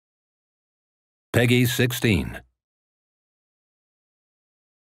Peggy 16.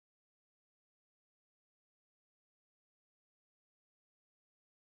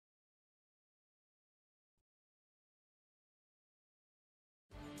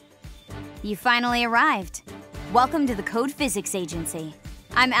 You finally arrived. Welcome to the Code Physics Agency.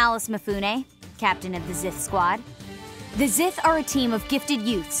 I'm Alice Mifune, captain of the Zith Squad. The Zith are a team of gifted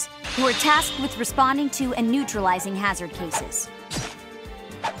youths who are tasked with responding to and neutralizing hazard cases.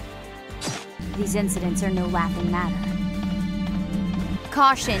 These incidents are no laughing matter.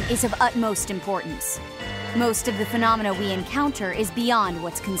 Caution is of utmost importance. Most of the phenomena we encounter is beyond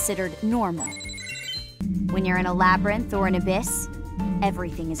what's considered normal. When you're in a labyrinth or an abyss,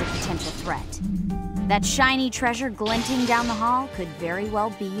 everything is a potential threat. That shiny treasure glinting down the hall could very well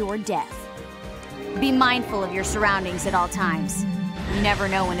be your death. Be mindful of your surroundings at all times. You never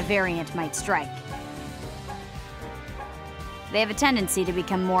know when a variant might strike. They have a tendency to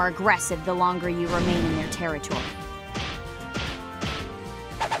become more aggressive the longer you remain in their territory.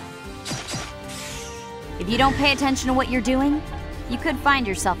 If you don't pay attention to what you're doing, you could find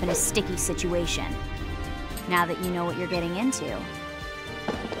yourself in a sticky situation. Now that you know what you're getting into,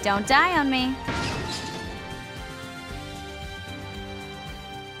 don't die on me.